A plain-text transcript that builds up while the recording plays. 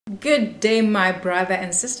Good day, my brother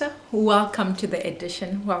and sister. Welcome to the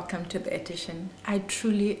edition. Welcome to the edition. I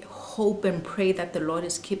truly hope and pray that the Lord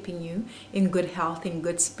is keeping you in good health, in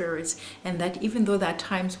good spirits, and that even though there are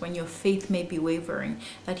times when your faith may be wavering,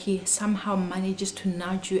 that He somehow manages to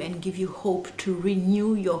nudge you and give you hope, to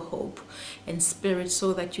renew your hope and spirit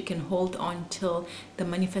so that you can hold on till the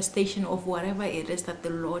manifestation of whatever it is that the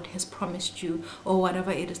Lord has promised you, or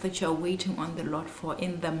whatever it is that you are waiting on the Lord for,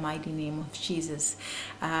 in the mighty name of Jesus.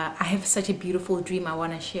 I have such a beautiful dream I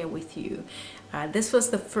want to share with you. This was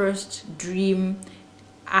the first dream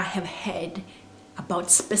I have had about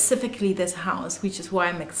specifically this house, which is why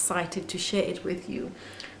I'm excited to share it with you.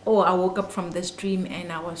 Oh, I woke up from this dream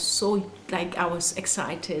and I was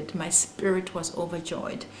excited. My spirit was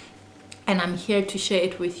overjoyed. And I'm here to share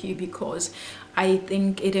it with you because I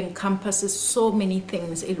think it encompasses so many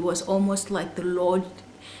things. It was almost like the Lord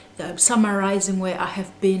summarizing where I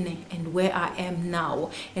have been and where I am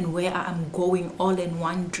now and where I am going, all in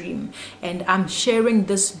one dream. And I'm sharing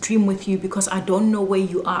this dream with you because I don't know where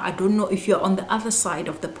you are. I don't know if you're on the other side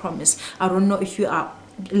of the promise. I don't know if you are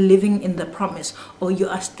living in the promise or you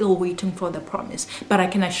are still waiting for the promise, but I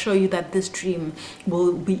can assure you that this dream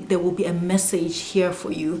there will be a message here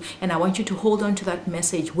for you, and I want you to hold on to that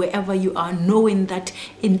message wherever you are, knowing that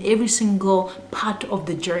in every single part of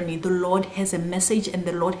the journey the Lord has a message, and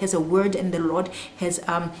the Lord has a word, and the Lord has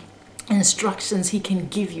instructions He can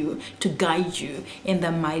give you to guide you in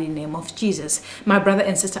the mighty name of Jesus. My brother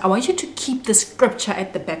and sister, I want you to keep the scripture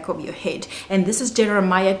at the back of your head, and this is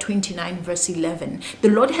Jeremiah 29 verse 11. The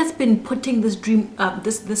Lord has been putting this dream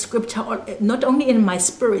this scripture not only in my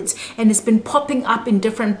spirits, and it's been popping up in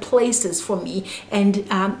different places for me, and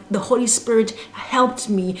the Holy Spirit helped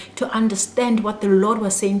me to understand what the Lord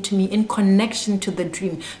was saying to me in connection to the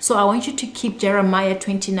dream. So I want you to keep Jeremiah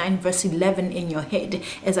 29 verse 11 in your head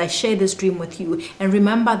as I share this dream with you. And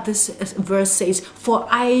remember, this verse says, "For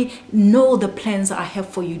I know the plans I have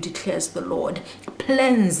for you, declares the Lord,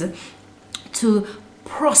 plans to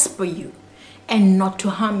prosper you and not to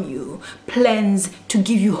harm you, plans to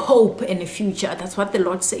give you hope in the future." That's what the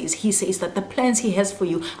Lord says. He says that the plans He has for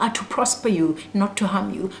you are to prosper you, not to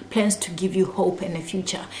harm you, plans to give you hope in the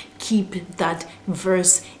future. Keep that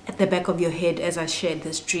verse at the back of your head as I share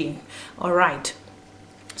this dream. All right.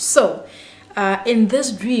 So in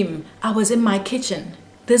this dream, I was in my kitchen,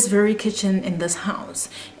 this very kitchen in this house,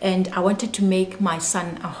 and I wanted to make my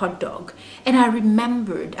son a hot dog. And I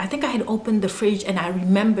remembered, I think I had opened the fridge, and I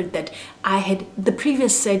remembered that I had the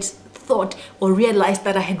previous thought or realized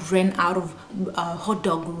that I had ran out of hot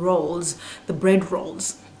dog rolls, the bread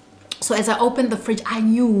rolls. So as I opened the fridge, I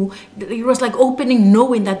knew it was like opening,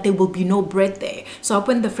 knowing that there will be no bread there. So I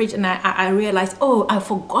opened the fridge and I realized, oh, I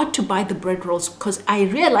forgot to buy the bread rolls, because I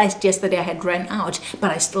realized yesterday I had ran out, but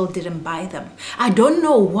I still didn't buy them. I don't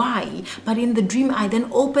know why, but in the dream, I then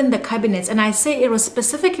opened the cabinets, and I say it was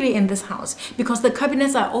specifically in this house because the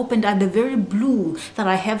cabinets I opened are the very blue that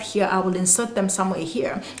I have here. I will insert them somewhere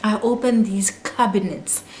here. I opened these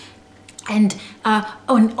cabinets, and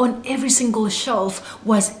on every single shelf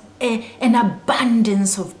was an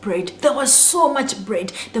abundance of bread. There was so much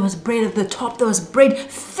bread. There was bread at the top. There was bread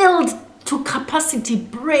filled to capacity,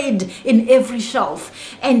 bread in every shelf.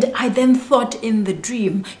 And I then thought in the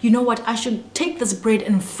dream, you know what, I should take this bread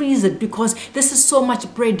and freeze it, because this is so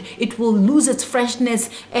much bread, it will lose its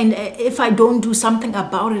freshness, and if I don't do something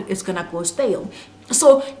about it, it's gonna go stale.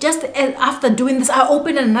 So just after doing this, I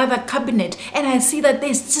open another cabinet and I see that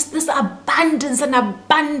there's just this abundance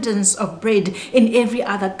of bread in every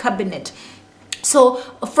other cabinet. So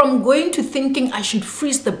from going to thinking I should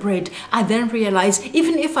freeze the bread, I then realized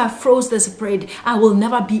even if I froze this bread, I will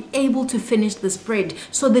never be able to finish this bread.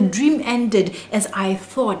 So the dream ended as I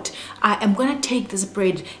thought, I am going to take this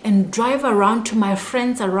bread and drive around to my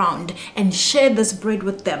friends around and share this bread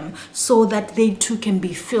with them so that they too can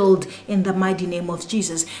be filled in the mighty name of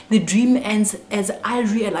Jesus. The dream ends as I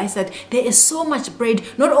realize that there is so much bread,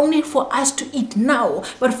 not only for us to eat now,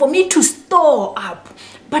 but for me to store up.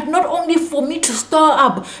 But not only for me to store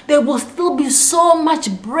up, there will still be so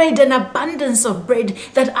much bread and abundance of bread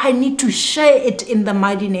that I need to share it in the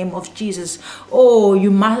mighty name of Jesus. Oh,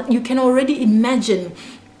 you can already imagine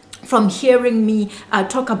from hearing me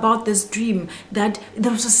talk about this dream that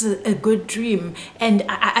this was a good dream. And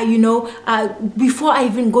before I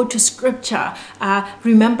even go to scripture,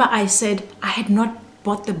 remember I said I had not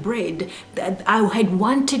bought the bread, that I had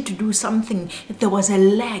wanted to do something. There was a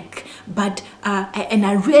lack, but and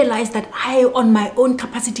I realized that I, on my own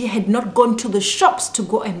capacity, had not gone to the shops to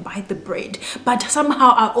go and buy the bread. But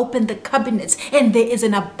somehow I opened the cabinets and there is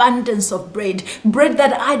an abundance of bread. Bread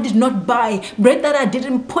that I did not buy, bread that I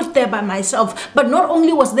didn't put there by myself. But not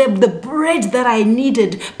only was there the bread that I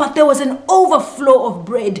needed, but there was an overflow of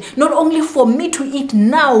bread. Not only for me to eat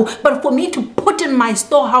now, but for me to put in my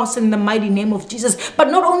storehouse in the mighty name of Jesus. But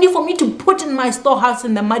not only for me to put in my storehouse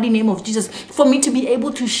in the mighty name of Jesus, for me to be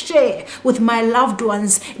able to share with my loved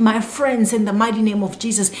ones, my friends, in the mighty name of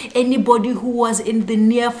Jesus. Anybody who was in the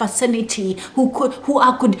near vicinity, who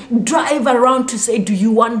I could drive around to say, do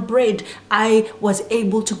you want bread? I was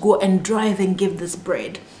able to go and drive and give this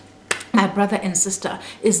bread. My brother and sister,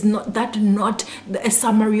 is not a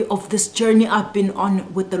summary of this journey I've been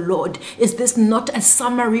on with the Lord? Is this not a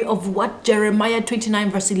summary of what Jeremiah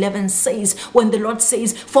 29 verse 11 says, when the Lord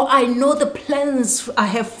says, for I know the plans I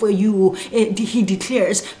have for you, he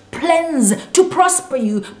declares, plans to prosper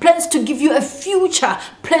you, plans to give you a future,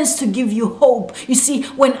 plans to give you hope. You see,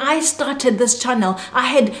 when I started this channel, I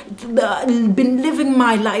had been living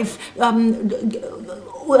my life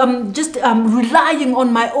relying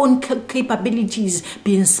on my own capabilities,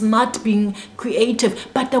 being smart, being creative,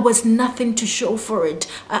 but there was nothing to show for it.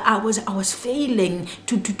 I was failing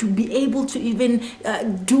to be able to even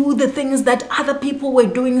do the things that other people were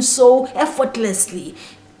doing so effortlessly.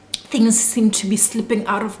 Things seemed to be slipping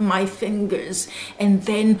out of my fingers. And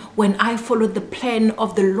then when I followed the plan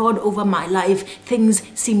of the Lord over my life, things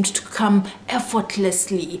seemed to come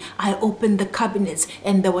effortlessly. I opened the cabinets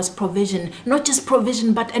and there was provision. Not just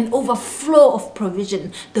provision, but an overflow of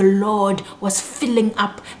provision. The Lord was filling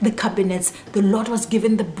up the cabinets. The Lord was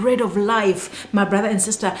giving the bread of life. My brother and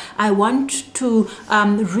sister, I want to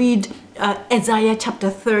read Isaiah chapter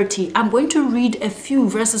 30. I'm going to read a few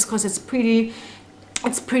verses because it's pretty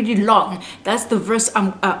long. That's the verse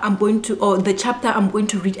I'm going to, or the chapter I'm going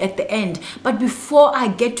to read at the end. But before I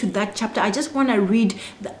get to that chapter, I just want to read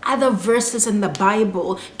the other verses in the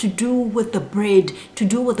Bible to do with the bread.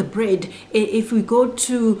 If we go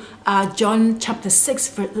to John chapter 6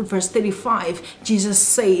 verse 35, Jesus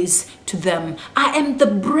says to them, I am the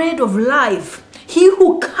bread of life. He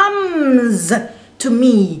who comes to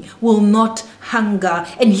me will not hunger,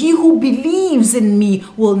 and he who believes in me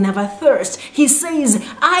will never thirst. He says,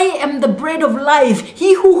 I am the bread of life.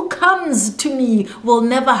 He who comes to me will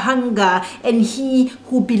never hunger, and he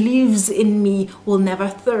who believes in me will never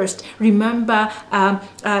thirst. Remember,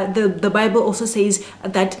 the Bible also says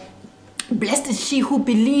that blessed is she who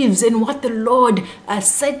believes in what the Lord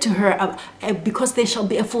said to her, because there shall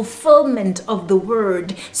be a fulfillment of the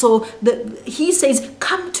word. So he says,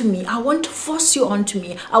 come to me. I want to force you onto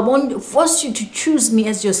me. I want to force you to choose me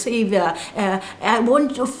as your savior. I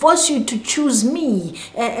want to force you to choose me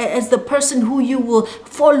as the person who you will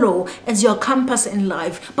follow as your compass in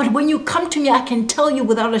life. But when you come to me, I can tell you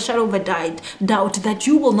without a shadow of a doubt that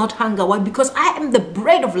you will not hunger. Why? Because I am the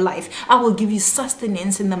bread of life. I will give you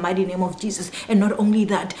sustenance in the mighty name of Jesus. And not only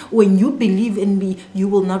that, when you believe in me, you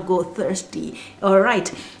will not go thirsty. All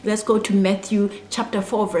right, let's go to Matthew chapter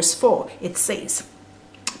 4 verse 4. It says,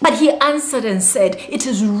 but he answered and said, it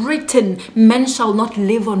is written, man shall not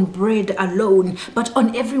live on bread alone, but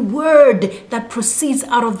on every word that proceeds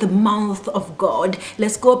out of the mouth of God.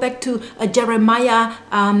 Let's go back to Jeremiah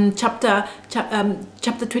chapter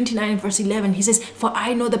 29 verse 11. He says, for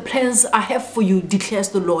I know the plans I have for you, declares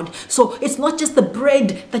the Lord. So it's not just the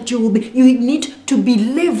bread that you need to be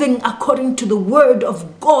living according to the word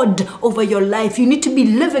of God over your life. You need to be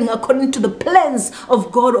living according to the plans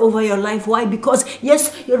of God over your life. Why? Because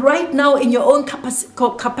yes, right now in your own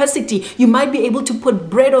capacity, you might be able to put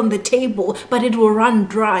bread on the table, but it will run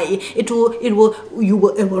dry. It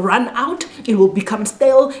will run out. It will become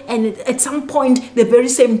stale, and at some point, the very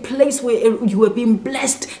same place where you were being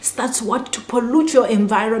blessed starts to pollute your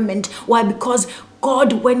environment. Why? Because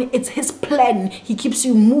God, when it's his plan, he keeps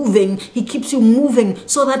you moving. He keeps you moving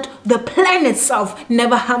so that the plan itself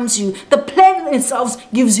never harms you. The plan itself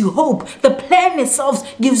gives you hope. The plan itself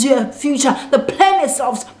gives you a future. The plan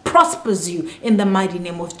itself prospers you in the mighty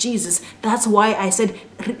name of Jesus. That's why I said,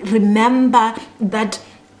 remember that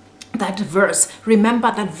verse.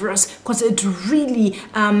 Remember that verse, because it really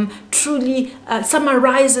truly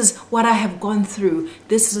summarizes what I have gone through.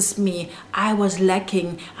 This is me. I was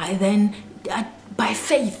lacking. By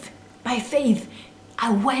faith,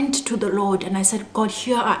 I went to the Lord and I said, God,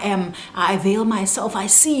 here I am. I avail myself. I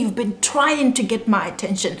see you've been trying to get my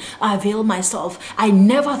attention. I avail myself. I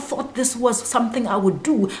never thought this was something I would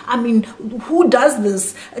do. I mean, who does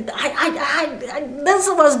this? This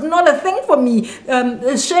was not a thing for me.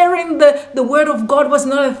 Sharing the word of God was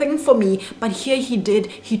not a thing for me. But here he did.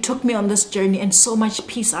 He took me on this journey, and so much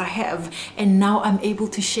peace I have. And now I'm able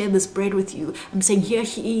to share this bread with you. I'm saying, here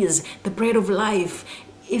he is, the bread of life.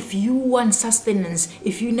 If you want sustenance,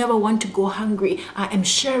 if you never want to go hungry, I am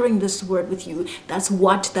sharing this word with you. That's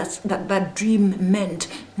what that dream meant.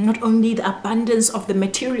 Not only the abundance of the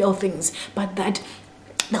material things, but that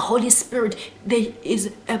the Holy Spirit, there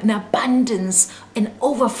is an abundance, an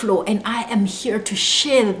overflow, and I am here to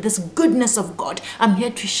share this goodness of God. I'm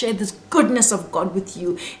here to share this goodness of God with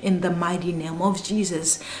you in the mighty name of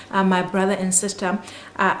Jesus. My brother and sister,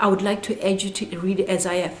 I would like to urge you to read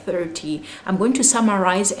Isaiah 30. I'm going to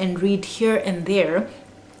summarize and read here and there.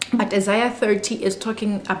 But Isaiah 30 is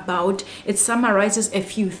talking about, it summarizes a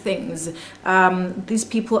few things. These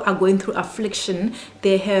people are going through affliction.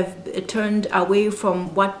 They have turned away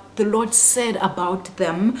from what the Lord said about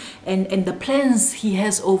them and the plans he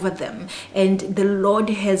has over them. And the Lord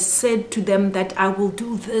has said to them that I will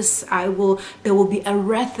do this. There will be a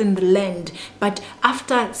wrath in the land. But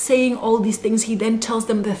after saying all these things, he then tells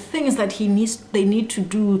them the things that they need to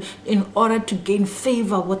do in order to gain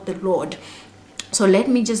favor with the Lord. So let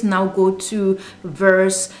me just now go to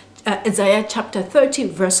Isaiah chapter 30,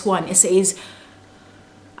 verse 1. It says,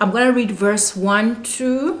 I'm going to read verse 1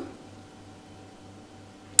 to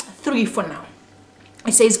 3 for now.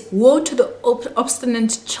 It says, woe to the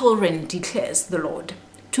obstinate children, declares the Lord,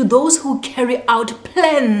 to those who carry out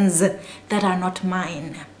plans that are not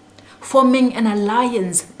mine, forming an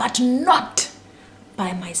alliance, but not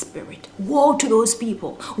by my spirit. Woe to those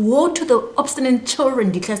people. Woe to the obstinate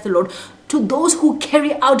children, declares the Lord, to those who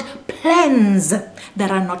carry out plans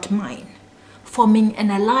that are not mine, forming an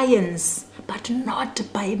alliance, but not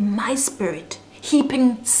by my spirit,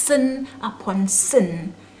 heaping sin upon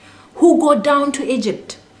sin, who go down to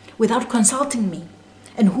Egypt without consulting me,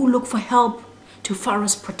 and who look for help to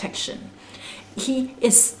Pharaoh's protection. He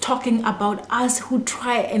is talking about us who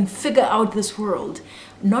try and figure out this world,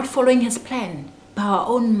 not following his plan, by our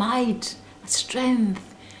own might,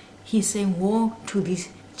 strength. He's saying, woe to these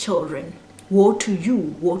children. Woe to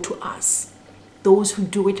you, woe to us, those who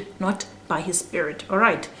do it not by his spirit. All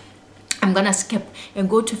right, I'm going to skip and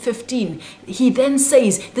go to 15. He then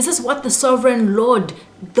says, this is what the sovereign Lord,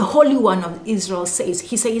 the Holy One of Israel says.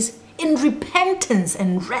 He says, in repentance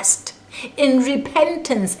and rest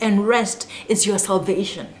is your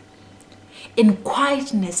salvation. In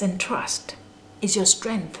quietness and trust is your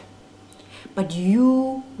strength. But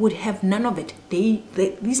you would have none of it.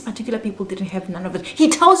 These particular people didn't have none of it. He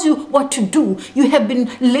tells you what to do. You have been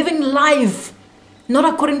living life not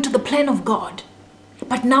according to the plan of God.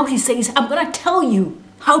 But now he says, I'm going to tell you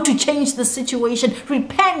how to change the situation.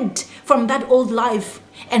 Repent from that old life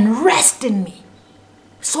and rest in me,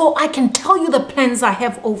 so I can tell you the plans I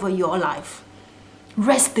have over your life.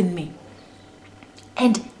 Rest in me.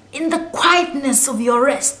 And in the quietness of your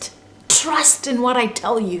rest, trust in what I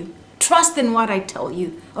tell you. Trust in what I tell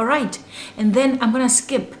you. All right. And then I'm going to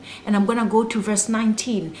skip and I'm going to go to verse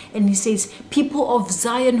 19. And he says, people of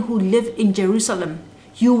Zion who live in Jerusalem,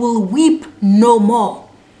 you will weep no more.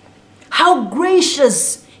 How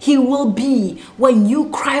gracious he will be when you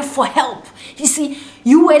cry for help. You see,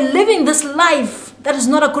 you were living this life that is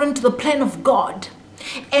not according to the plan of God.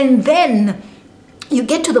 And then you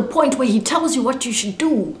get to the point where he tells you what you should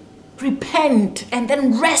do. Repent and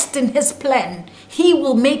then rest in his plan. He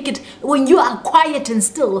will make it, when you are quiet and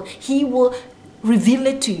still, he will reveal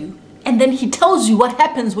it to you. And then he tells you what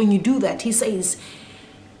happens when you do that. He says,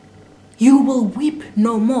 you will weep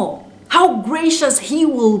no more. How gracious he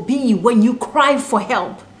will be when you cry for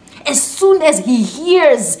help. As soon as he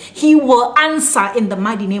hears, he will answer in the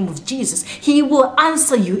mighty name of Jesus. He will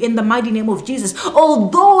answer you in the mighty name of Jesus.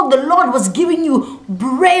 Although the Lord was giving you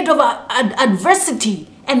bread of adversity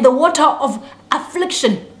and the water of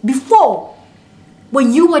affliction before,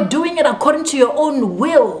 when you were doing it according to your own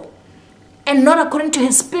will and not according to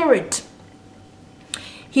his spirit,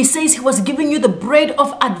 he says he was giving you the bread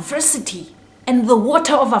of adversity and the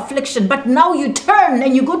water of affliction. But now you turn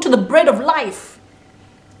and you go to the bread of life.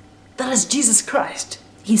 That is Jesus Christ.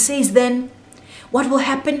 He says then, what will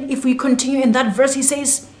happen if we continue in that verse? He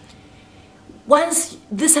says, once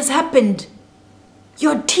this has happened,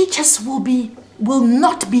 your teachers will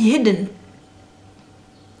not be hidden.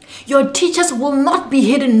 Your teachers will not be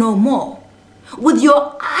hidden no more. With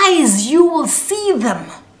your eyes, you will see them.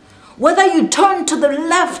 Whether you turn to the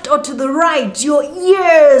left or to the right, your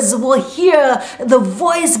ears will hear the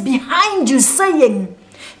voice behind you saying,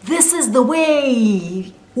 this is the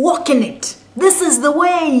way, walk in it. This is the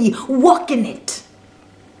way, walk in it.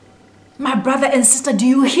 My brother and sister, do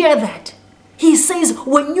you hear that? He says,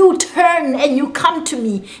 when you turn and you come to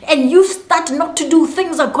me and you start not to do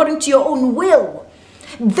things according to your own will,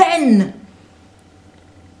 then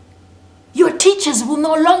your teachers will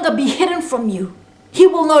no longer be hidden from you. He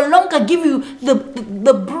will no longer give you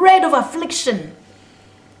the bread of affliction.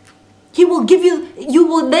 He will give you, you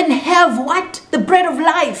will then have what? The bread of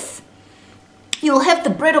life. You'll have the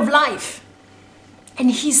bread of life. And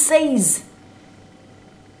he says,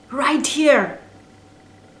 right here,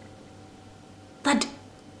 that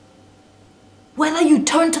whether you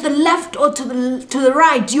turn to the left or to the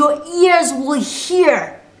right, your ears will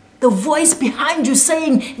hear the voice behind you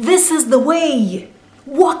saying, this is the way,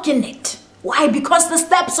 walk in it. Why? Because the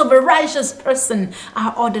steps of a righteous person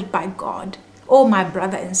are ordered by God. Oh, my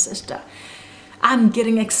brother and sister, I'm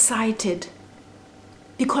getting excited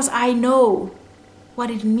because I know what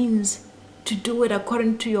it means to do it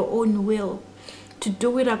according to your own will, to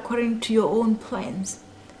do it according to your own plans.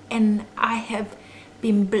 And I have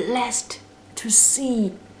been blessed to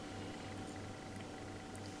see,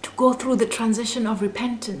 to go through the transition of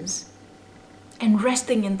repentance and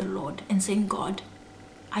resting in the Lord and saying, God,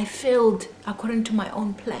 I failed according to my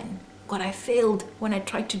own plan. God, I failed when I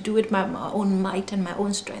tried to do it by my own might and my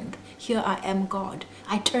own strength. Here I am, God.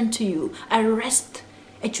 I turn to you. I rest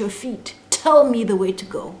at your feet. Tell me the way to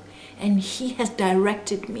go. And he has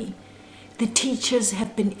directed me. The teachers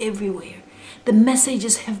have been everywhere. The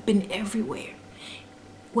messages have been everywhere.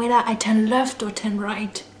 Whether I turn left or turn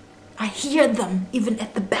right, I hear them even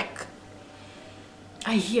at the back.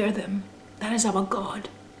 I hear them. That is our God.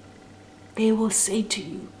 They will say to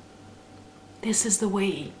you, this is the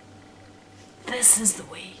way. This is the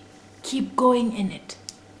way. Keep going in it.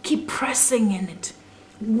 Keep pressing in it.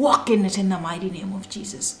 Walk in it in the mighty name of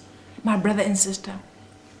Jesus. My brother and sister,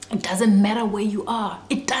 it doesn't matter where you are.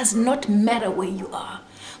 It does not matter where you are.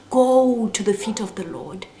 Go to the feet of the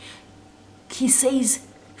Lord. He says,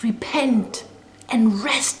 repent and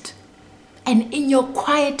rest. And in your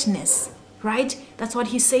quietness, right? That's what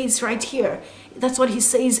he says right here. That's what he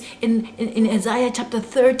says in Isaiah chapter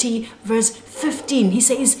 30, verse 15. He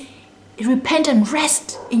says, repent and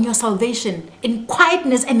rest in your salvation, in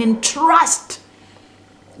quietness and in trust.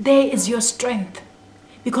 There is your strength.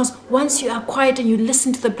 Because once you are quiet and you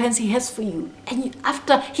listen to the plans he has for you, and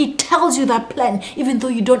after he tells you that plan, even though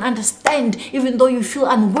you don't understand, even though you feel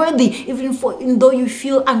unworthy, even though you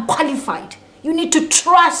feel unqualified, you need to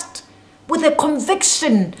trust with a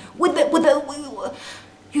conviction,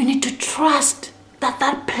 you need to trust that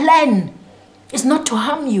that plan is not to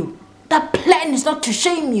harm you. That plan is not to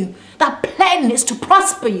shame you. That plan is to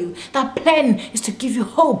prosper you. That plan is to give you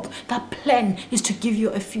hope. That plan is to give you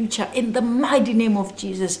a future in the mighty name of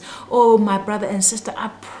Jesus. Oh, my brother and sister,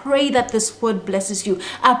 I pray that this word blesses you.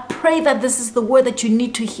 I pray that this is the word that you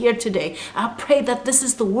need to hear today. I pray that this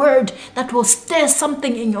is the word that will stir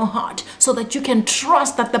something in your heart so that you can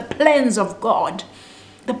trust that the plans of God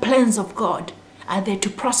are there to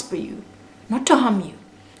prosper you, not to harm you,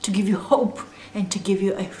 to give you hope and to give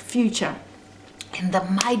you a future. In the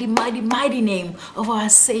mighty, mighty, mighty name of our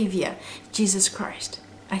Savior, Jesus Christ,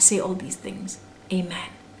 I say all these things. Amen.